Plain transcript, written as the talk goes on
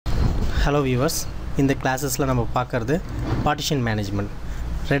Hello viewers, இந்த கிளாஸஸ்ல நம்ம பார்க்கிறது பார்ட்டிஷன் மேனேஜ்மெண்ட்.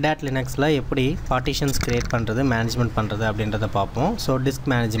 Redhat Linuxல எப்படி பார்ட்டிஷன்ஸ் கிரியேட் பண்றது, மேனேஜ்மெண்ட் பண்றது அப்படின்றத பார்ப்போம். ஸோ டிஸ்க்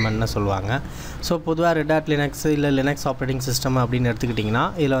மேனேஜ்மெண்ட்னு சொல்லுவாங்க. ஸோ பொதுவாக Redhat Linux இல்லை லினக்ஸ் ஆப்ரேட்டிங் சிஸ்டம் அப்படின்னு எடுத்துக்கிட்டிங்கன்னா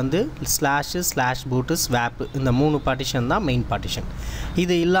இதில் வந்து //boot swap இந்த 3 பார்ட்டிஷன் தான் மெயின் பார்ட்டிஷன்.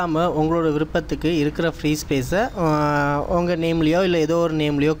 இது இல்லாமல் உங்களோட விருப்பத்துக்கு இருக்கிற ஃப்ரீ ஸ்பேஸை உங்கள் நேம்லேயோ இல்லை ஏதோ ஒரு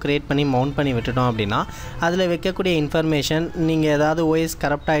நேம்லேயோ க்ரியேட் பண்ணி மவுண்ட் பண்ணி விட்டுட்டோம் அப்படின்னா அதில் வைக்கக்கூடிய இன்ஃபர்மேஷன் நீங்கள் ஏதாவது ஓஎஸ்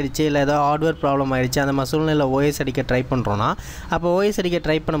கரப்ட் ஆகிடுச்சு இல்லை ஏதாவது ஹார்ட்வேர் ப்ராப்ளம் ஆகிடுச்சு அந்த மாதிரி சூழ்நிலையில் ஓஎஸ் அடிக்க ட்ரை பண்ணுறோன்னா அப்போ ஓஎஸ் அடிக்க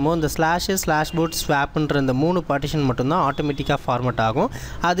ட்ரை பண்ணும்போது இந்த //boot swapன்ற இந்த 3 பார்ட்டிஷன் மட்டும்தான் ஆட்டோமேட்டிக்காக ஃபார்மேட் ஆகும்.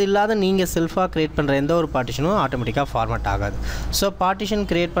 அது இல்லாத நீங்கள் செல்ஃபாக க்ரியேட் பண்ணுற எந்த ஒரு பார்ட்டிஷனும் ஆட்டோமேட்டிக்காக ஃபார்மேட் ஆகாது. ஸோ பார்ட்டிஷன்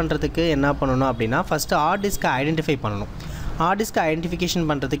க்ரியேட் பண்ணுறதுக்கு என்ன பண்ணணும் அப்படின்னா ஃபஸ்ட்டு ஹார்ட் டிஸ்க்கை ஐடென்டிஃபை பண்ணணும். ஹார்ட் டிஸ்க் ஐடென்டிஃபிகேஷன்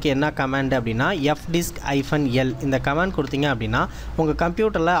பண்ணுறதுக்கு என்ன கமாண்ட் அப்படின்னா fdisk-l இந்த கமாண்ட் கொடுத்தீங்க அப்படின்னா உங்கள்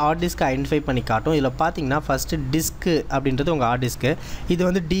கம்ப்யூட்டரில் ஹார்ட் டிஸ்க் ஐடென்டிஃபை பண்ணி காட்டும். இதில் பார்த்தீங்கன்னா ஃபஸ்ட்டு டிஸ்க்கு அப்படின்றது உங்கள் ஹார்ட் டிஸ்க்கு. இது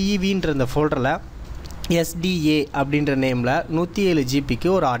வந்து DEVன்ற இந்த ஃபோல்டரில் SDA அப்படின்ற நேமில் 107 GBக்கு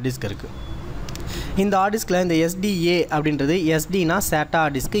ஒரு ஹார்ட் டிஸ்க் இருக்குது. இந்த ஹார்ட் டிஸ்கில் இந்த SDA அப்படின்றது SDனா SATA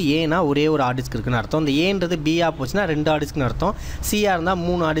ஹார்ட் டிஸ்க்கு, ஏனா ஒரே ஒரு ஹார்ட் டிஸ்க் இருக்குன்னு அர்த்தம். இந்த ஏன்றது பிஆ போச்சுன்னா 2 ஹார்ட் டிஸ்க்னு அர்த்தம், சிஆர் இருந்தால்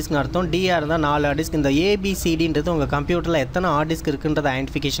 3 ஹார்ட் டிஸ்க்னு அர்த்தம், டிஆர் இருந்தால் 4 ஹார்ட் டிஸ்க். இந்த ABCDன்றது உங்கள் கம்ப்யூட்டரில் எத்தனை ஹார்ட் டிஸ்க் இருக்குன்றதை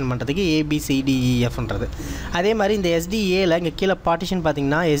ஐடென்டிஃபிகேஷன் பண்ணுறதுக்கு ABCDEFன்றது. அதே மாதிரி இந்த SDAவில் இங்கே கீழே பார்ட்டிஷன்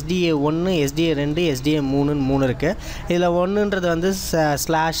பார்த்தீங்கன்னா SDA1 SDA2 SDA3ன்னு 3 இருக்குது. இதில் 1ன்றது வந்து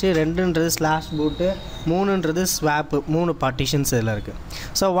ஸ்லாஷு, 2ன்றது /boot, 3ன்றது ஸ்வாப், 3 பார்ட்டிஷன்ஸ் இதில் இருக்குது.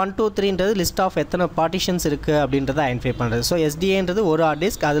 ஸோ 1 2 3ன்றது லிஸ்ட் ஆஃப் எத்தனை பார்ட்டிஷன்ஸ் இருக்குது அப்படின்றத ஐடென்டிஃபை பண்ணுறது. ஸோ SDAன்றது ஒரு ஹார்ட்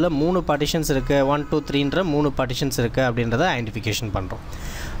டிஸ்க், அதில் 3 பார்ட்டிஷன்ஸ் இருக்குது, 1 2 3ன்ற 3 பார்ட்டிஷன்ஸ் இருக்குது அப்படின்றத ஐடென்டிஃபிகேஷன் பண்ணுறோம்.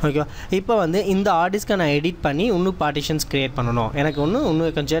 ஓகேவா? இப்போ வந்து இந்த ஹார்ட் டிஸ்க்கை நான் எடிட் பண்ணி இன்னும் பார்ட்டிஷன்ஸ் க்ரியேட் பண்ணணும். எனக்கு இன்னும்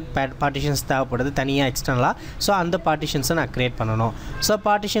கொஞ்சம் பார்ட்டிஷன்ஸ் தேவைப்படுது தனியாக எக்ஸ்டர்னலாக. ஸோ அந்த பார்ட்டிஷன்ஸை நான் க்ரியேட் பண்ணணும். ஸோ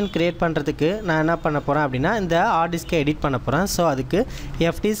பார்ட்டிஷன் க்ரியேட் பண்ணுறதுக்கு நான் என்ன பண்ண போகிறேன் அப்படின்னா இந்த ஹார்ட் டிஸ்க்கை எடிட் பண்ண போகிறேன். ஸோ அதுக்கு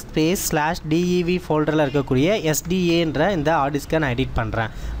fdisk/dev ஃபோல்டரில் இருக்கக்கூடிய SDAன்ற இந்த ஹார்ட் டிஸ்க்கை நான் எடிட்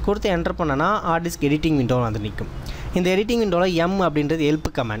பண்ணுறேன். கொடுத்து என்டர் பண்ணனா ஹார்ட் டிஸ்க் எடிட்டிங் விண்டோவில் வந்து நிற்கும். இந்த எடிட்டிங் விண்டோவில் M அப்படின்றது ஹெல்ப்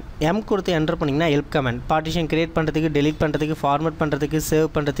கமெண்ட். M கொடுத்து என்டர் பண்ணிங்கன்னா ஹெல்ப் கமெண்ட். பார்ட்டிஷன் க்ரியேட் பண்ணுறதுக்கு, டெலிட் பண்ணுறதுக்கு, ஃபார்மேட் பண்ணுறதுக்கு, சேவ்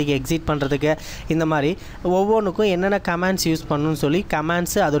பண்ணுறதுக்கு, எக்ஸிட் பண்ணுறதுக்கு, இந்த மாதிரி ஒவ்வொன்றுக்கும் என்னென்ன கமெண்ட்ஸ் யூஸ் பண்ணணும்னு சொல்லி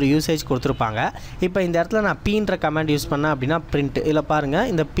கமெண்ட்ஸு அதோட யூசேஜ் கொடுத்துருப்பாங்க. இப்போ இந்த இடத்துல நான் Pன்ற கமெண்ட் யூஸ் பண்ணேன் அப்படின்னா பிரிண்ட். இதில் பாருங்கள்,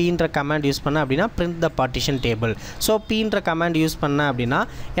 இந்த Pன்ற கமெண்ட் யூஸ் பண்ணேன் அப்படின்னா பிரிண்ட் த partition table. So Pன்ற comment use பண்ணேன் அப்படின்னா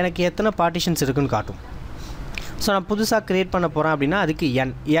எனக்கு எத்தனை பார்ட்டிஷன்ஸ் இருக்குன்னு காட்டும். ஸோ நான் புதுசாக க்ரியேட் பண்ண போகிறேன் அப்படின்னா அதுக்கு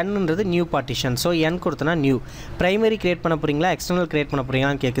Nன்றது நியூ பார்ட்டிஷன். ஸோ N கொடுத்தனா நியூ. ப்ரைமரி க்ரியேட் பண்ண போகிறீங்களா, எக்ஸ்டர்னல் க்ரியேட் பண்ண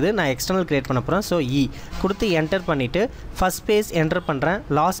போகிறீங்களான்னு கேட்குது. நான் எக்ஸ்டர்னல் க்ரியேட் பண்ண போகிறேன். ஸோ E கொடுத்து என்டர் பண்ணிவிட்டு ஃபஸ்ட் ஸ்பேஸ் என்டர் பண்ணுறேன்,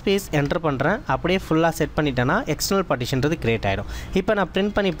 லாஸ்ட் ஸ்பேஸ் என்டர் பண்ணுறேன். அப்படியே ஃபுல்லாக செட் பண்ணிட்டேன்னா எக்ஸ்டர்னல் பார்ட்டிஷன்றது க்ரியேட் ஆகிடும். இப்போ நான்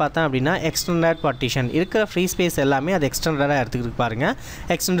பிரிண்ட் பண்ணி பார்த்தேன் அப்படின்னா எக்ஸ்டெண்டட் பார்ட்டிஷன் இருக்கிற ஃப்ரீ ஸ்பேஸ் எல்லாமே அது எக்ஸ்டெண்டடாக எடுத்துக்கிட்டு பாருங்கள்.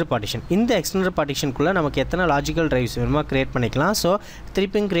 Extended partition. இந்த எக்ஸ்டெண்டட் பார்ட்டிஷனுக்குள்ளே நமக்கு எத்தனை லாஜிக்கல் ட்ரைவ்ஸ் வேணுமோ க்ரியேட் பண்ணிக்கலாம். ஸோ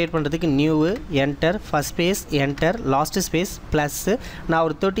திருப்பியும் க்ரியேட் பண்ணுறதுக்கு new, enter, first space enter, last space plus நான்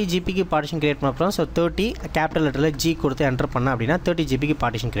ஒரு 30 GBக்கு பார்ட்டிஷன் க்ரியேட் பண்ண போகிறோம். ஸோ 30 கேபிட்டல் லெட்டரில் G கொடுத்து என்டர் பண்ணேன் அப்படின்னா 30 GBக்கு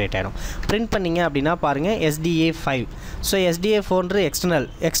பார்ட்டிஷன் க்ரியேட் ஆகிடும். பிரிண்ட் பண்ணிங்க அப்படின்னா பாருங்கள் SDA5. ஸோ SDA4ன்றது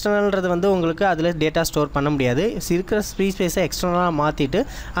எக்ஸ்டர்னல்ன்றது வந்து உங்களுக்கு அதில் டேட்டா ஸ்டோர் பண்ண முடியாது. இருக்கிற ஃப்ரீ ஸ்பேஸை எக்ஸ்டர்னலாக மாற்றிட்டு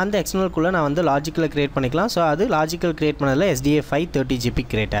அந்த எக்ஸ்டர்னலுக்குள்ளே நான் வந்து லாஜிக்கலில் க்ரியேட் பண்ணிக்கலாம். ஸோ அது லாஜிக்கல் க்ரியேட் பண்ணதில் SDA5 30 GB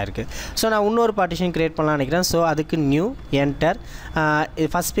க்ரியேட் ஆகிருக்கு. ஸோ நான் இன்னொரு பார்ட்டிஷன் க்ரியேட் பண்ணலாம்னு நினைக்கிறேன். ஸோ அதுக்கு நியூ, என்டர்,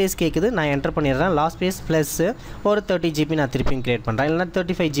 ஃபஸ்ட் ஸ்பேஸ் கேட்குது, நான் என்டர் பண்ணிடுறேன், லாஸ்ட் ஸ்பேஸ் ப்ளஸ் ஒரு 30 GB நான் திருப்பியும் க்ரியேட் பண்ணுறேன். இல்லைனா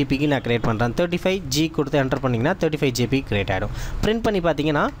 35 GBக்கு நான் க்ரியேட் பண்ணுறேன். 35 G கொடுத்து என்டர் பண்ணிங்கன்னா 35 GB க்ரியேட் ஆகிடும். பிரிண்ட் பண்ணி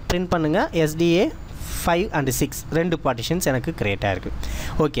பார்த்தீங்கன்னா பிரிண்ட் பண்ணுங்கள் SDA5 and 6 2 பார்ட்டிஷன்ஸ் எனக்கு க்ரியேட் ஆகிருக்கு.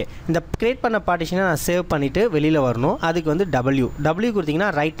 ஓகே, இந்த க்ரியேட் பண்ண பார்ட்டிஷனை நான் சேவ் பண்ணிவிட்டு வெளியில் வரணும். அதுக்கு வந்து W கொடுத்தீங்கன்னா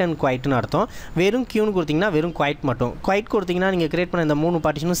ரைட் அண்ட் குவைட்னு அர்த்தம். வெறும் Qன்னு கொடுத்தீங்கன்னா வெறும் குவைட் மட்டும். குவைட் கொடுத்தீங்கன்னா நீங்கள் க்ரியேட் பண்ண இந்த 3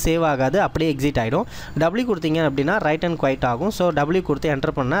 பார்ட்டிஷனும் சேவ் ஆகாது, அப்படியே எக்ஸிட் ஆகிடும். W கொடுத்தீங்க அப்படின்னா ரைட் அண்ட் குவைட் ஆகும். ஸோ W கொடுத்து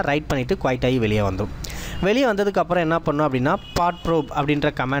என்டர் பண்ணால் ரைட் பண்ணிவிட்டு குவைட் ஆகி வெளியே வந்துடும். வெளியே வந்ததுக்கப்புறம் என்ன பண்ணணும் அப்படின்னா பார்ட் அப்படின்ற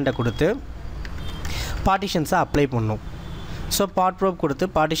கமாண்டை கொடுத்து பார்ட்டிஷன்ஸை அப்ளை பண்ணணும். ஸோ பார்ட் கொடுத்து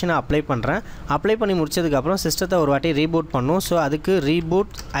பார்ட்டிஷனை அப்ளை பண்ணுறேன். அப்ளை பண்ணி முடிச்சதுக்கப்புறம் சிஸ்டத்தை ஒரு வாட்டி ரீபூட் பண்ணும். ஸோ அதுக்கு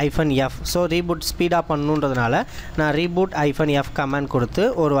reboot-f. ஸோ ரீபூட் ஸ்பீடாக பண்ணணுன்றதுனால நான் reboot-f கமாண்ட் கொடுத்து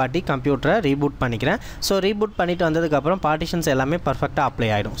ஒரு வாட்டி கம்ப்யூட்டரை ரீபூட் பண்ணிக்கிறேன். ஸோ ரீபூட் பண்ணிவிட்டு வந்ததுக்கப்புறம் பார்ட்டிஷன்ஸ் எல்லாமே பர்ஃபெக்டாக அப்ளை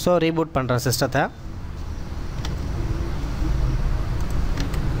ஆகிடும். ஸோ ரீபூட் பண்ணுறேன் சிஸ்டத்தை.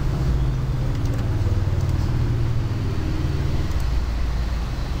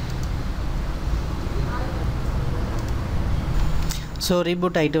 ஸோ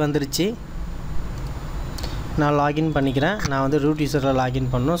ரீபூட் ஆகிட்டு வந்துருச்சு. நான் லாகின் பண்ணிக்கிறேன். நான் வந்து ரூட் யூசரில் லாகின்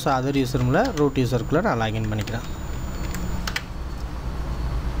பண்ணணும். ஸோ அதர் யூசருக்குள்ளே ரூட் யூசருக்குள்ளே நான் லாகின் பண்ணிக்கிறேன்.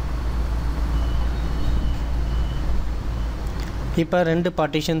 இப்போ ரெண்டு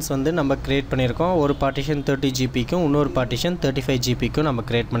பார்ட்டிஷன்ஸ் வந்து நம்ம க்ரியேட் பண்ணியிருக்கோம். ஒரு பார்ட்டிஷன் 30 ஜிபிக்கும் இன்னொரு பார்ட்டிஷன் 35 ஜிபிக்கும் நம்ம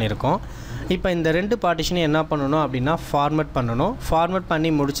க்ரியேட் பண்ணியிருக்கோம். இப்போ இந்த ரெண்டு பார்ட்டிஷனையும் என்ன பண்ணணும் அப்படின்னா ஃபார்மேட் பண்ணணும். ஃபார்மேட் பண்ணி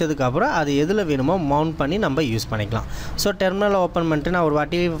முடிச்சதுக்கப்புறம் அது எதில் வேணுமோ மவுண்ட் பண்ணி நம்ம யூஸ் பண்ணிக்கலாம். ஸோ டெர்மினலை ஓப்பன் பண்ணிட்டு நான் ஒரு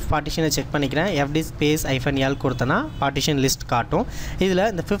வாட்டி பார்ட்டிஷனை செக் பண்ணிக்கிறேன். FD ஸ்பேஸ் -L கொடுத்தேன்னா பார்ட்டிஷன் லிஸ்ட் காட்டும். இதில்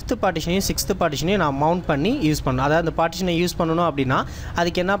இந்த 5th பார்ட்டிஷனையும் 6th பார்ட்டிஷனையும் நான் மவுண்ட் பண்ணி யூஸ் பண்ணணும். அதாவது அந்த பார்ட்டிஷனை யூஸ் பண்ணணும் அப்படின்னா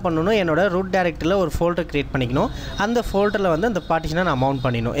அதுக்கு என்ன பண்ணணும், என்னோட ரூட் டைரக்டரியில் ஒரு ஃபோல்டர் க்ரியேட் பண்ணிக்கணும். அந்த ஃபோல்டரில் வந்து அந்த பார்ட்டிஷனை நான் மவுண்ட்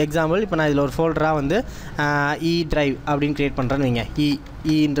பண்ணிடணும். எக்ஸாம்பிள் இப்போ நான் இதில் ஒரு ஃபோல்டராக வந்து இ டிரைவ் அப்படின்னு க்ரியேட் பண்ணுறேன்னு வைங்க.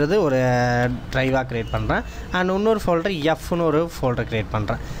 ஈன்றது ஒரு ட்ரைவாக க்ரியேட் பண்ணுறேன். அண்ட் இன்னொரு ஃபோல்டர் எஃப்னு ஒரு ஃபோல்டர் க்ரியேட்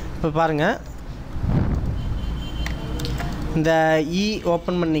பண்ணுறேன். இப்போ பாருங்கள், இந்த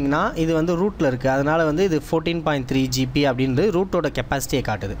ஓப்பன் பண்ணிங்கன்னா இது வந்து ரூட்டில் இருக்குது. அதனால் வந்து இது 14.3 ஜிபி அப்படின்றது ரூட்டோட கெப்பாசிட்டியை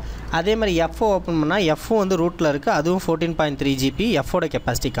காட்டுது. அதே மாதிரி எஃப்ஓ ஓப்பன் பண்ணால் எஃப்பும் வந்து ரூட்டில் இருக்குது. அதுவும் 14.3 ஜிபி எஃப்போட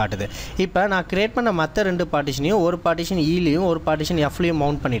கெப்பாசிட்டி காட்டுது. இப்போ நான் க்ரியேட் பண்ண மற்ற ரெண்டு பார்ட்டிஷனையும் ஒரு பார்ட்டிஷன் ஈலையும் ஒரு பார்ட்டிஷன் எஃப்லையும்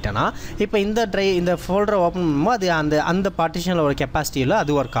மவுண்ட் பண்ணிட்டேன்னா இப்போ இந்த ஃபோல்டரை ஓப்பன் பண்ணும்போது அது அந்த பார்ட்டிஷனில் ஒரு கெப்பாசிட்டியில்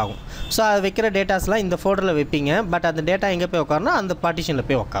அது ஒர்க் ஆகும். ஸோ அது வைக்கிற டேட்டாஸ்லாம் இந்த ஃபோல்டரில் வைப்பீங்க. பட் அந்த டேட்டா எங்கே போய் உட்காருன்னா அந்த பார்ட்டிஷனில்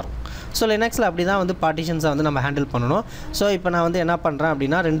போய் உட்காரும். ஸோ லினக்ஸில் அப்படி தான் வந்து பார்ட்டிஷன்ஸை வந்து நம்ம ஹேண்டில் பண்ணணும். ஸோ இப்போ நான் வந்து என்ன பண்ணுறேன்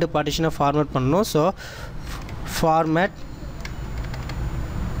அப்படின்னா ரெண்டு பார்ட்டிஷனை ஃபார்மேட் பண்ணணும். ஸோ ஃபார்மேட்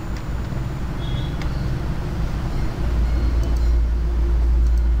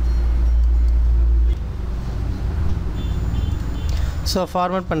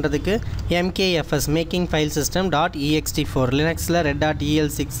ஃபார்மேட் பண்ணுறதுக்கு MKFS making file system .ext4 லினக்ஸில் Redhat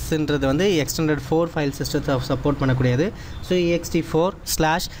EL6ன்றது வந்து எக்ஸ்டெண்டட் 4 ஃபைல் சிஸ்டத்தை சப்போர்ட் பண்ணக்கூடியது. ஸோ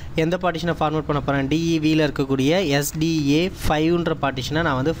ext4 எந்த பார்ட்டிஷனை ஃபார்மேட் பண்ண போகிறேன், DEVயில் இருக்கக்கூடிய SDA5ன்ற பார்ட்டிஷனை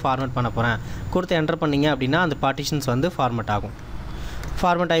நான் வந்து ஃபார்மேட் பண்ண போகிறேன். கொடுத்து என்டர் பண்ணிங்க அப்படின்னா அந்த பார்ட்டிஷன்ஸ் வந்து ஃபார்மேட் ஆகும்.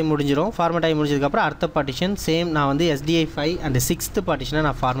 ஃபார்மேட் ஆகி முடிஞ்சிடும். ஃபார்மேட் ஆகி முடிஞ்சதுக்கப்புறம் அடுத்த பார்ட்டிஷன் சேம் நான் வந்து SDA5 அண்ட் 6th பார்ட்டிஷனை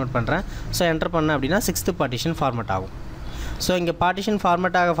நான் ஃபார்மேட் பண்ணுறேன். ஸோ என்டர் பண்ணேன் அப்படின்னா 6th பார்ட்டிஷன் ஃபார்மேட் ஆகும். ஸோ இங்கே பார்ட்டிஷன்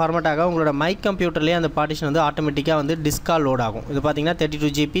ஃபார்மேட் ஆக உங்களோட மைக் கம்ப்யூட்டர்லேயே அந்த பார்ட்டிஷன் வந்து ஆட்டோமேட்டிக்காக வந்து டிஸ்காக லோட் ஆகும். இது பார்த்தீங்கன்னா 32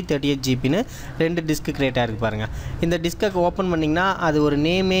 GB 38 GBன்னு ரெண்டு டிஸ்க்கு க்ரியேட் ஆகிருக்கு பாருங்கள். இந்த டிஸ்கை ஓப்பன் பண்ணிங்கன்னா அது ஒரு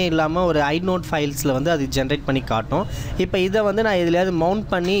நேமே இல்லாமல் ஒரு ஐநோட் ஃபைல்ஸில் வந்து அது ஜென்ரேட் பண்ணி காட்டும். இப்போ இதை வந்து நான் எதுலையாவது மவுண்ட்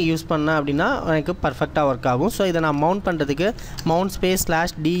பண்ணி யூஸ் பண்ணேன் அப்படின்னா எனக்கு பர்ஃபெக்டாக ஒர்க் ஆகும். ஸோ இதை நான் மவுண்ட் பண்ணுறதுக்கு மவுண்ட் ஸ்பேஸ்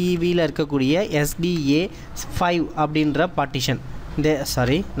 /DEVயில் இருக்கக்கூடிய SDA5 அப்படின்ற பார்ட்டிஷன்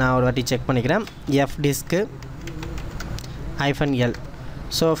நான் ஒரு வாட்டி செக் பண்ணிக்கிறேன். FDisk -L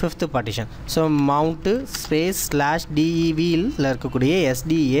so 5th partition. So mount space /DEVயில் இருக்கக்கூடிய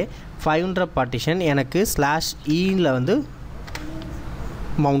SDA5ன்ற பார்ட்டிஷன் எனக்கு /Eயில் வந்து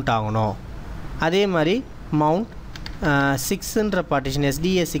மவுண்ட் ஆகணும். அதே மாதிரி மவுண்ட் 6ன்ற பார்ட்டிஷன்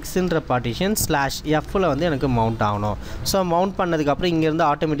SDA6ன்ற பார்ட்டிஷன் /Fயில் வந்து எனக்கு மவுண்ட் ஆகணும். ஸோ மவுண்ட் பண்ணதுக்கப்புறம் இங்கேருந்து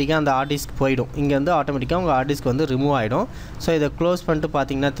ஆட்டோமேட்டிக்காக அந்த ஹார்ட் டிஸ்க் போயிடும். இங்கேருந்து ஆட்டோமேட்டிக்காக உங்கள் ஹார்ட் டிஸ்க் வந்து ரிமூவ் ஆகிடும். ஸோ இதை க்ளோஸ் பண்ணிட்டு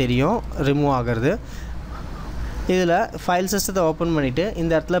பார்த்தீங்கன்னா தெரியும் ரிமூவ் ஆகிறது. இதில் ஃபைல் சிஸ்டத்தை ஓப்பன் பண்ணிவிட்டு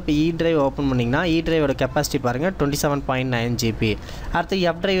இந்த இடத்துல இப்போ டிரைவ் ஓப்பன் பண்ணிங்கன்னா டிரைவோட கெப்பாசிட்டி பாருங்கள் 27.9 GB. அடுத்து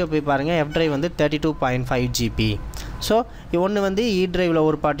டிரைவை போய் பாருங்கள். டிரைவ் வந்து 32.5 GB. ஸோ ஒன்று வந்து டிரைவில்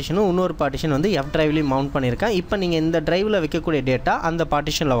ஒரு பார்ட்டிஷனும் இன்னொரு பார்ட்டிஷன் வந்து டிரைவ்லேயும் மவுண்ட் பண்ணியிருக்கேன். இப்போ நீங்கள் இந்த டிரைவில் வைக்கக்கூடிய டேட்டா அந்த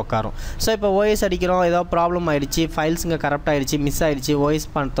பார்ட்டிஷனில் உட்காரும். ஸோ இப்போ OS அடிக்கிறோம், ஏதோ ப்ராப்ளம் ஆகிடுச்சு, ஃபைல்ஸ் இங்கே கரப்ட் ஆகிடுச்சு, மிஸ் ஆகிடுச்சு, OS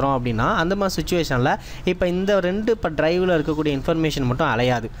பண்ணுறோம் அப்படின்னா அந்த மாதிரி சுச்சுவேஷனில் இப்போ இந்த ரெண்டு இப்போ டிரைவில் இருக்கக்கூடிய இன்ஃபர்மேஷன் மட்டும்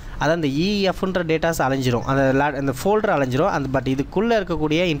அலையாது. அதாவது அந்த EFன்ற டேட்டாஸ் அலைஞ்சிரும், அந்த ஃபோல்டர் அலைஞ்சிரும். பட் இதுக்குள்ளே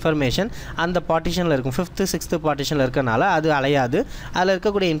இருக்கக்கூடிய இன்ஃபர்மேஷன் அந்த பார்ட்டிஷனில் இருக்கும். 5th 6th பார்ட்டிஷனில் இருக்கனால அது அலையாது. அதில்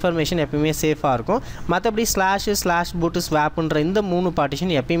இருக்கக்கூடிய இன்ஃபர்மேஷன் எப்பயுமே சேஃபாக இருக்கும். மற்றபடி /boot swapன்ற இந்த 3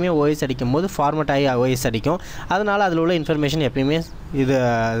 பார்ட்டிஷன் எப்பயுமே OS அடிக்கும் போது ஃபார்மேட் ஆகி OS அடிக்கும். அதனால் அதில் உள்ள இன்ஃபர்மேஷன் எப்பயுமே இது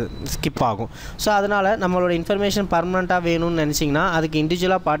ஸ்கிப் ஆகும். ஸோ அதனால் நம்மளோட இன்ஃபர்மேஷன் பர்மனெண்ட்டாக வேணும்னு நினச்சிங்கன்னா அதுக்கு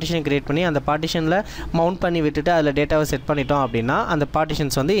இண்டிவிஜுவலாக பார்ட்டிஷன் க்ரியேட் பண்ணி அந்த பார்ட்டிஷனில் மவுண்ட் பண்ணி விட்டுட்டு அதில் டேட்டாவை செட் பண்ணிட்டோம் அப்படின்னா அந்த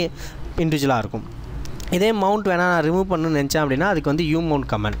பார்ட்டிஷன்ஸ் வந்து இண்டிவிஜுவலாக இருக்கும். இதே மவுண்ட் வேணால் நான் ரிமூவ் பண்ணணும்னு நினச்சேன் அப்படின்னா அதுக்கு வந்து mount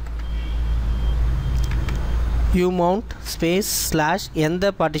கமெண்ட் mount ஸ்பேஸ் / எந்த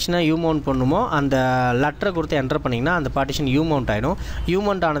பார்ட்டிஷனை mount பண்ணுமோ அந்த லெட்டரை கொடுத்து என்டர் பண்ணிங்கன்னா அந்த பார்ட்டிஷன் mount ஆகிடும்.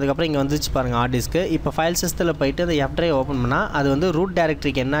 mount ஆனதுக்கப்புறம் இங்கே வந்துச்சு பாருங்கள் ஹார்ட் டிஸ்க்கு. இப்போ ஃபைல் சிஸ்டத்தில் போய்ட்டு அந்த டிரைவ் ஓப்பன் பண்ணால் அது வந்து ரூட்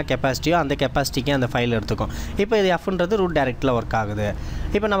டைரக்டரிக்கு என்ன கெப்பாசிட்டியோ அந்த கெப்பாசிட்டிக்கு அந்த ஃபைல் எடுத்துக்கும். இப்போ இது Fன்றது ரூட் டைரக்டரியில் ஒர்க் ஆகுது.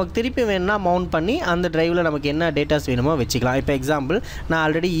 இப்போ நமக்கு திருப்பி வேணும்னா மவுண்ட் பண்ணி அந்த டிரைவில் நமக்கு என்ன டேட்டாஸ் வேணுமோ வச்சுக்கலாம். இப்போ எக்ஸாம்பிள் நான்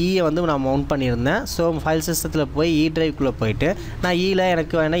ஆல்ரெடி வந்து நான் மவுண்ட் பண்ணியிருந்தேன். ஸோ ஃபைல் சிஸ்டத்தில் போய் டிரைவ்க்குள்ளே போயிட்டு நான்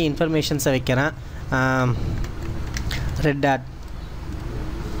எனக்கு வேணால் இன்ஃபர்மேஷன்ஸை வைக்கிறேன். Redhat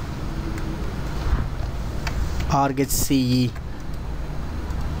RHCE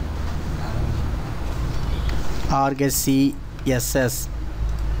RHCSS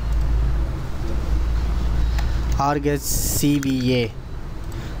RHCVA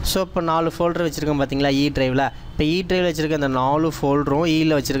so இப்போ 4 ஃபோல்டர் வச்சுருக்கேன் பார்த்தீங்களா இ ட்ரைவில். இப்போ இ ட்ரைவில் வச்சுருக்க அந்த 4 ஃபோல்டரும்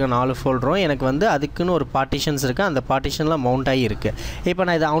இயில் வச்சுருக்க 4 ஃபோல்டரும் எனக்கு வந்து அதுக்குன்னு ஒரு பார்ட்டிஷன்ஸ் இருக்குது. அந்த பார்ட்டிஷனில் மவுண்ட் ஆகி இருக்குது. இப்போ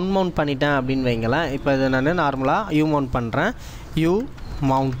நான் இதை அன்மவுண்ட் பண்ணிட்டேன் அப்படின்னு வைங்களேன். இப்போ இதை நான் நார்மலாக யூ மவுண்ட் பண்ணுறேன். You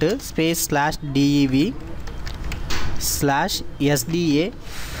mount space /dev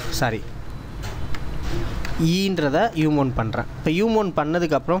 /sda ஈன்றதை யூமோன் பண்ணுறேன். இப்போ யூமோன்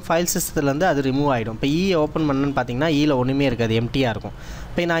பண்ணதுக்கப்புறம் ஃபைல் சிஸ்டத்துலேருந்து அது ரிமூவ் ஆகிடும். இப்போ ஈயை ஓப்பன் பண்ணணுன்னு பார்த்தீங்கன்னா ஈயில் ஒன்றுமே இருக்காது, எம்டியாக இருக்கும்.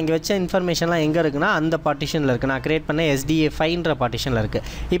 இப்போ நான் இங்கே வச்ச இன்ஃபர்மேஷன்லாம் எங்கே இருக்குன்னா அந்த பார்ட்டிஷனில் இருக்குது. நான் க்ரியேட் பண்ண SDA5ன்ற பார்ட்டிஷனில் இருக்குது.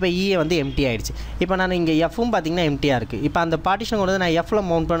 இப்போ ஈயை வந்து எம்டி ஆகிடுச்சு. இப்போ நான் இங்கே எஃப்பும் பார்த்தீங்கன்னா எம்டியாக இருக்குது. இப்போ அந்த பார்ட்டிஷன் கொண்டு வந்து நான் எஃப்பில்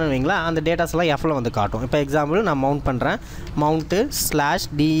மவுண்ட் பண்ணுவீங்களா, அந்த டேட்டாஸ்லாம் எஃப்பில் வந்து காட்டும். இப்போ எக்ஸாம்பிள் நான் மவுண்ட் பண்ணுறேன். மவுண்ட்டு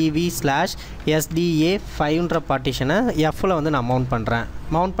 /dev /sda5ன்ற பார்ட்டிஷனை எஃப்பில் வந்து நான் மவுண்ட் பண்ணுறேன்.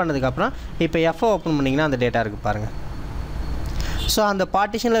 மவுண்ட் பண்ணதுக்கப்புறம் இப்போ எஃப்ஐ ஓப்பன் பண்ணிங்கன்னா அந்த டேட்டா இருக்குது பாருங்கள். ஸோ அந்த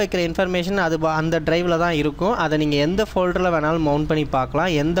பார்ட்டிஷனில் வைக்கிற இன்ஃபர்மேஷன் அது அந்த ட்ரைவில் தான் இருக்கும். அதை நீங்கள் எந்த ஃபோல்டரில் வேணாலும் மவுண்ட் பண்ணி பார்க்கலாம்,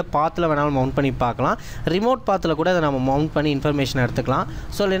 எந்த பாத்தில் வேணாலும் மவுண்ட் பண்ணி பார்க்கலாம். ரிமோட் பாத்தில் கூட அதை நம்ம மவுண்ட் பண்ணி இன்ஃபர்மேஷன் எடுத்துக்கலாம்.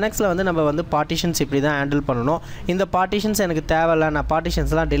 ஸோ லினக்ஸில் வந்து நம்ம வந்து பார்ட்டிஷன்ஸ் இப்படி தான் ஹேண்டில் பண்ணணும். இந்த பார்ட்டிஷன்ஸ் எனக்கு தேவையில்லை, நான்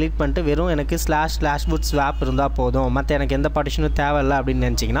பார்ட்டிஷன்ஸ்லாம் டெலிட் பண்ணிட்டு வெறும் எனக்கு //boot swap இருந்தால் போதும், மற்ற எனக்கு எந்த பார்ட்டிஷனும் தேவையில்லை அப்படின்னு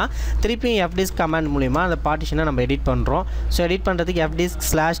நினச்சிங்கன்னா திருப்பியும் fdisk கமாண்ட் மூலிமா அந்த பார்ட்டிஷனை நம்ம எடிட் பண்ணுறோம். ஸோ எடிட் பண்ணுறதுக்கு fdisk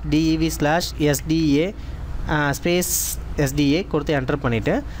 /dev /sda space SDA கொடுத்து என்டர்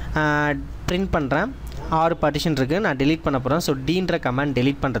பண்ணிவிட்டு பிரிண்ட் பண்ணுறேன். 6 பார்ட்டிஷன் இருக்குது, நான் டெலிட் பண்ண போகிறேன். ஸோ டீன்ற கமாண்ட்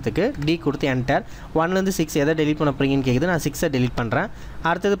டெலிட் பண்ணுறதுக்கு டி கொடுத்து என்டர். 1லேருந்து 6 எதை டெலிட் பண்ண போகிறீங்கன்னு கேட்குது. நான் 6ஐ டெலிட் பண்ணுறேன்.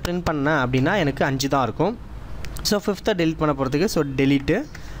 அடுத்தது பிரிண்ட் பண்ணேன் அப்படின்னா எனக்கு 5 தான் இருக்கும். ஸோ 5த்தை டெலிட் பண்ண போகிறதுக்கு so delete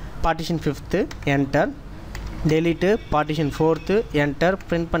partition 5th enter, delete partition 4th enter.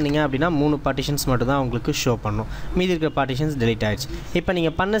 Print பண்ணிங்க அப்படின்னா 3 பார்ட்டிஷன்ஸ் மட்டும் தான் உங்களுக்கு ஷோ பண்ணும், மீதி இருக்கிற பார்ட்டிஷன்ஸ் டெலிட் ஆகிடுச்சு. இப்போ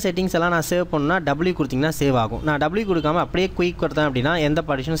நீங்கள் பண்ண செட்டிங்ஸ் எல்லாம் நான் சேவ் பண்ணணும்னா W கொடுத்திங்கன்னா சேவ் ஆகும். நான் W கொடுக்காமல் அப்படியே குயிக் கொடுத்தேன் அப்படின்னா எந்த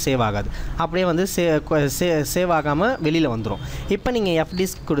பார்ட்டிஷனும் சேவ் ஆகாது, அப்படியே வந்து சேவ் ஆகாமல் வெளியில் வந்துடும். இப்போ நீங்கள்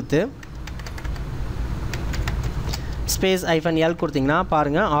fdisk கொடுத்து ஸ்பேஸ் -l கொடுத்திங்கன்னா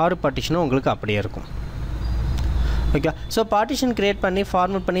பாருங்கள் 6 பார்ட்டிஷனும் உங்களுக்கு அப்படியே இருக்கும். ஓகே, ஸோ பார்ட்டிஷன் க்ரியேட் பண்ணி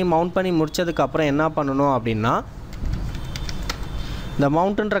ஃபார்மேட் பண்ணி மவுண்ட் பண்ணி முடிச்சதுக்கப்புறம் என்ன பண்ணணும் அப்படின்னா இந்த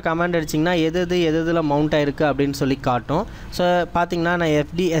மவுண்ட்டுன்ற கமாண்ட் அடிச்சிங்கன்னா எதில் மவுண்ட் ஆகிருக்கு அப்படின்னு சொல்லி காட்டும். ஸோ பார்த்தீங்கன்னா நான்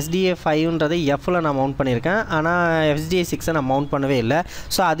SDA5ன்றதை எஃப்பில் நான் மவுண்ட் பண்ணியிருக்கேன், ஆனால் SDA6 நான் மவுண்ட் பண்ணவே இல்லை.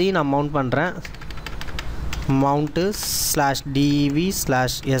 ஸோ அதையும் நான் மவுண்ட் பண்ணுறேன். மவுண்ட்டு /dev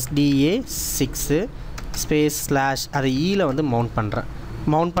 /sda6 ஸ்பேஸ் / அதை ஈயில் வந்து மவுண்ட் பண்ணுறேன்.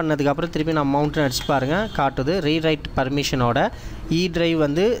 மவுண்ட் பண்ணதுக்கப்புறம் திருப்பி நான் மவுண்ட்னு அடிச்சு பாருங்கள் காட்டுது. ரீரைட் பர்மிஷனோட இ ட்ரைவ்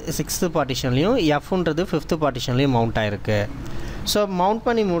வந்து 6th பார்ட்டிஷன்லேயும் எஃப்ன்றது 5th பார்ட்டிஷன்லேயும் மவுண்ட் ஆகிருக்கு. ஸோ மவுண்ட்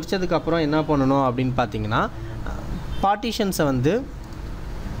பண்ணி முடித்ததுக்கப்புறம் என்ன பண்ணணும் அப்படின்னு பார்த்தீங்கன்னா பார்ட்டிஷன்ஸை வந்து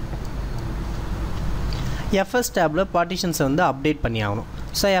எஃப்எஸ் டேப்பில் பார்ட்டிஷன்ஸை வந்து அப்டேட் பண்ணி ஆகணும்.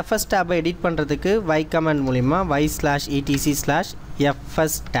 ஸோ எஃப்எஸ் டேப்பை எடிட் பண்ணுறதுக்கு y கமாண்ட் மூலிமா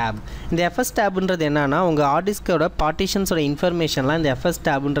y/etc/fs tab. இந்த எஃப்எஸ் டேப்ன்றது என்னன்னா உங்கள் ஹார்டிஸ்கோட பார்ட்டிஷன்ஸோட இன்ஃபர்மேஷன்லாம் இந்த எஃப்எஸ்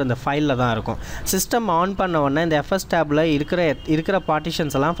டேப்ன்ற அந்த ஃபைலில் தான் இருக்கும். சிஸ்டம் ஆன் பண்ண உடனே இந்த எஃப்எஸ் டேப்பில் இருக்கிற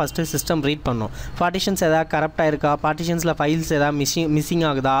பார்ட்டிஷன்ஸ் எல்லாம் ஃபஸ்ட்டு சிஸ்டம் ரீட் பண்ணும். பார்ட்டிஷன்ஸ் எதாவது கரப்டாக இருக்கா, பார்ட்டிஷன்ஸில் ஃபைல்ஸ் எதாவது மிஸ்ஸிங்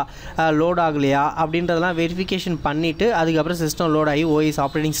ஆகுதா, லோட் ஆகலையா அப்படின்றதெல்லாம் வெரிஃபிகேஷன் பண்ணிவிட்டு அதுக்கப்புறம் சிஸ்டம் லோட் ஆகி OS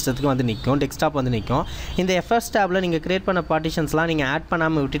ஆப்ரேட்டிங் சிஸ்டத்துக்கு வந்து நிற்கும், டெஸ்க்டாப் வந்து நிற்கும். இந்த எஃப்எஸ் டேப்பில் நீங்கள் க்ரியேட் பண்ண பார்ட்டிஷன்ஸ்லாம் நீங்கள் ஆட்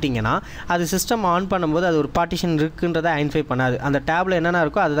பண்ணாமல் விட்டுட்டிங்கன்னா அது சிஸ்டம் ஆன் பண்ணும்போது அது ஒரு பார்ட்டிஷன் இருக்குன்றதை ஐடென்டிஃபை பண்ணாது. அந்த டேப்பில் என்னென்ன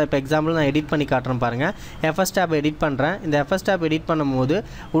இருக்கோ அதுதான். இப்போ எக்ஸாம்பிள் நான் எடிட் பண்ணி காட்டுறேன் பாருங்கள். எஃப்எஸ் டேப் எடிட் பண்ணுறேன். இந்த எஃப்எஸ் டேப் எடிட் பண்ணும்போது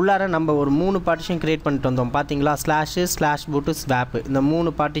உள்ளார நம்ம ஒரு 3 பார்ட்டிஷன் க்ரியேட் பண்ணிட்டு வந்தோம் பார்த்தீங்களா, //boot swap. இந்த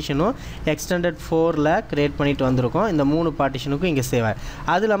 3 பார்ட்டிஷனும் எக்ஸ்டெண்டட் 4ல் க்ரியேட் பண்ணிட்டு வந்திருக்கோம். இந்த 3 பார்ட்டிஷனுக்கும் இங்கே சேவ் ஆகும்.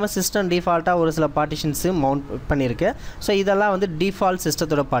 அது இல்லாமல் சிஸ்டம் டிஃபால்ட்டாக ஒரு சில பார்ட்டிஷன்ஸு மவுண்ட் பண்ணியிருக்கு. ஸோ இதெல்லாம் வந்து டிஃபால்ட்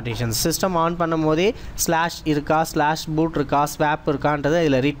சிஸ்டத்தோட பார்ட்டிஷன்ஸ். சிஸ்டம் ஆன் பண்ணும் போதே இருக்கா, /boot இருக்கா, swap இருக்கான்றதை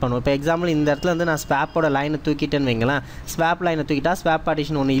இதில் ரீட் பண்ணுவோம். இப்போ எக்ஸாம்பிள் இந்த இடத்துல வந்து நான் ஸ்வாப்போட லைனை தூக்கிட்டேன்னு வைங்களேன். ஸ்வாப் லைனை தூக்கிட்டா ஸ்வாப்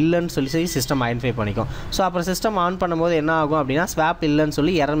பார்ட்டிஷன் ஒன்று இல்லைன்னு சொல்லி சிஸ்டம் ஐடென்டிஃபை பண்ணிக்கும். ஸோ அப்புறம் சிஸ்டம் ஆன் பண்ணும்போது என்ன ஆகும் அப்படின்னா ஸ்வாப் இல்லைன்னு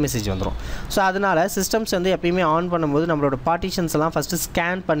சொல்லி எரர் மெசேஜ் வந்துடும். ஸோ அதனால் சிஸ்டம்ஸ் வந்து எப்பயுமே ஆன் பண்ணும்போது நம்மளோட பார்ட்டிஷன்ஸ் எல்லாம் ஃபஸ்ட்டு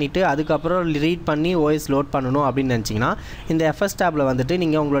ஸ்கேன் பண்ணிவிட்டு அதுக்கப்புறம் ரீட் பண்ணி OS லோட் பண்ணணும் அப்படின்னு நினச்சிங்கன்னா இந்த எஃப்எஸ் டேப்பில் வந்துட்டு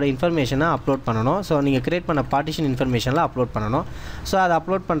நீங்கள் உங்களோட இன்ஃபர்மேஷனை அப்லோட் பண்ணணும். ஸோ நீங்கள் க்ரியேட் பண்ண பார்ட்டிஷன் இன்ஃபர்மேஷனில் அப்லோட் பண்ணணும். ஸோ அதை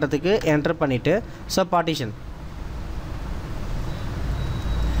அப்லோட் பண்ணுறதுக்கு என்டர் பண்ணிவிட்டு ஸோ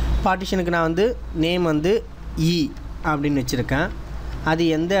பார்ட்டிஷனுக்கு நான் வந்து நேம் வந்து E அப்படின்னு வச்சுருக்கேன். அது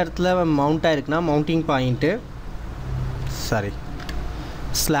எந்த இடத்துல மவுண்ட் ஆகிருக்குன்னா மவுண்டிங் பாயிண்ட்டு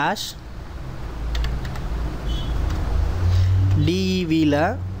 /devல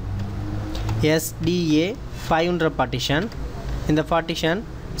SDA5ன்ற பார்ட்டிஷன். இந்த பார்ட்டிஷன்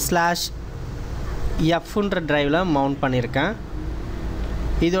 /Fன்ற ட்ரைவில் மவுண்ட் பண்ணியிருக்கேன்.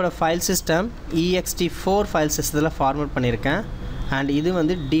 இதோட ஃபைல் சிஸ்டம் ext4 ஃபைல் சிஸ்டத்தில் ஃபார்மேட் பண்ணியிருக்கேன். அண்ட் இது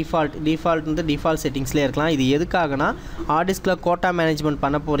வந்து டிஃபால்ட் வந்து டிஃபால்ட் செட்டிங்ஸ்லேயே இருக்கலாம். இது எதுக்காகனா ஹார்ட் டிஸ்கில் கோட்டா மேனேஜ்மெண்ட்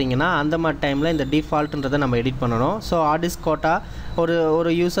பண்ண போகிறீங்கன்னா அந்த மாதிரி டைமில் இந்த டிஃபால்ட்டுன்றதை நம்ம எடிட் பண்ணணும். ஸோ ஹார்ட் டிஸ்க் கோட்டா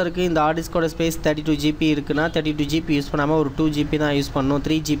ஒரு யூஸருக்கு இந்த ஹார்ட் டிஸ்கோட ஸ்பேஸ் 32 GB இருக்குன்னா 32 GB யூஸ் பண்ணாமல் ஒரு 2 GB தான் யூஸ் பண்ணணும்,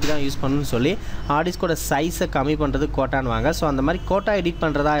 3 GB தான் யூஸ் பண்ணணும்னு சொல்லி ஹார்ட் டிஸ்கோட சைஸை கம்மி பண்ணுறது கோட்டானுவாங்க. ஸோ அந்த மாதிரி கோட்டா எடிட்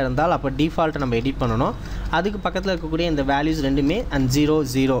பண்ணுறதா இருந்தால் அப்போ டிஃபால்ட்டை நம்ம எடிட் பண்ணணும். அதுக்கு பக்கத்தில் இருக்கக்கூடிய இந்த வேல்யூஸ் ரெண்டுமே அண்ட்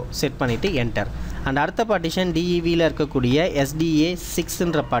 0 செட் பண்ணிவிட்டு என்டர். அண்ட் அடுத்த பார்ட்டிஷன் DEVயில் இருக்கக்கூடிய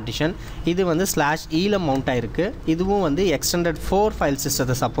SDA6ன்ற பார்ட்டிஷன். இது வந்து /Eல மவுண்ட் ஆகிருக்கு. இதுவும் வந்து எக்ஸ்டெண்டட் 4 ஃபைல்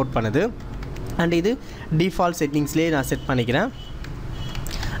சிஸ்டத்தை சப்போர்ட் பண்ணுது. அண்ட் இது டிஃபால்ட் செட்டிங்ஸ்லேயே நான் செட் பண்ணிக்கிறேன்.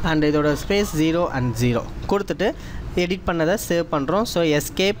 அண்ட் இதோட ஸ்பேஸ் 0 and 0 கொடுத்துட்டு எடிட் பண்ணதை சேவ் பண்ணுறோம். ஸோ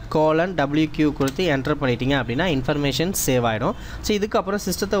escape:WQ கொடுத்து என்டர் பண்ணிட்டீங்க அப்படின்னா இன்ஃபர்மேஷன் சேவ் ஆகிடும். ஸோ இதுக்கப்புறம்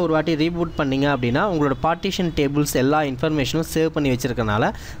சிஸ்டத்தை ஒரு வாட்டி ரீபூட் பண்ணிங்க அப்படின்னா உங்களோட பார்ட்டிஷன் டேபிள்ஸ் எல்லா இன்ஃபர்மேஷனும் சேவ் பண்ணி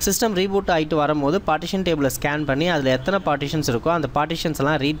வச்சுருக்கனால சிஸ்டம் ரீபூட் ஆகிட்டு வரும்போது பார்ட்டிஷன் டேபிளை ஸ்கேன் பண்ணி அதில் எத்தனை பார்ட்டிஷன்ஸ் இருக்கோ அந்த பார்ட்டிஷன்ஸ்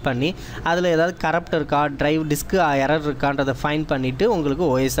எல்லாம் ரீட் பண்ணி அதில் ஏதாவது கரப்ட் இருக்கா, டிரைவ் டிஸ்க்கு எரர் இருக்கான்றதை ஃபைன் பண்ணிவிட்டு உங்களுக்கு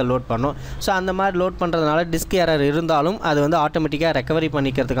OSஐ லோட் பண்ணும். ஸோ அந்த மாதிரி லோட் பண்ணுறதுனால டிஸ்க் எரர் இருந்தாலும் அது வந்து ஆட்டோமேட்டிக்காக ரெக்கவரி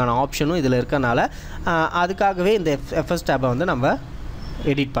பண்ணிக்கிறதுக்கான ஆப்ஷனும் இதில் இருக்கனால அதுக்காகவே இந்த FS டேப்பை வந்து நம்ம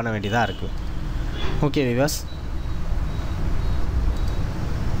எடிட் பண்ண வேண்டியதாக இருக்குது. Okay viewers,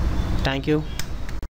 thank you.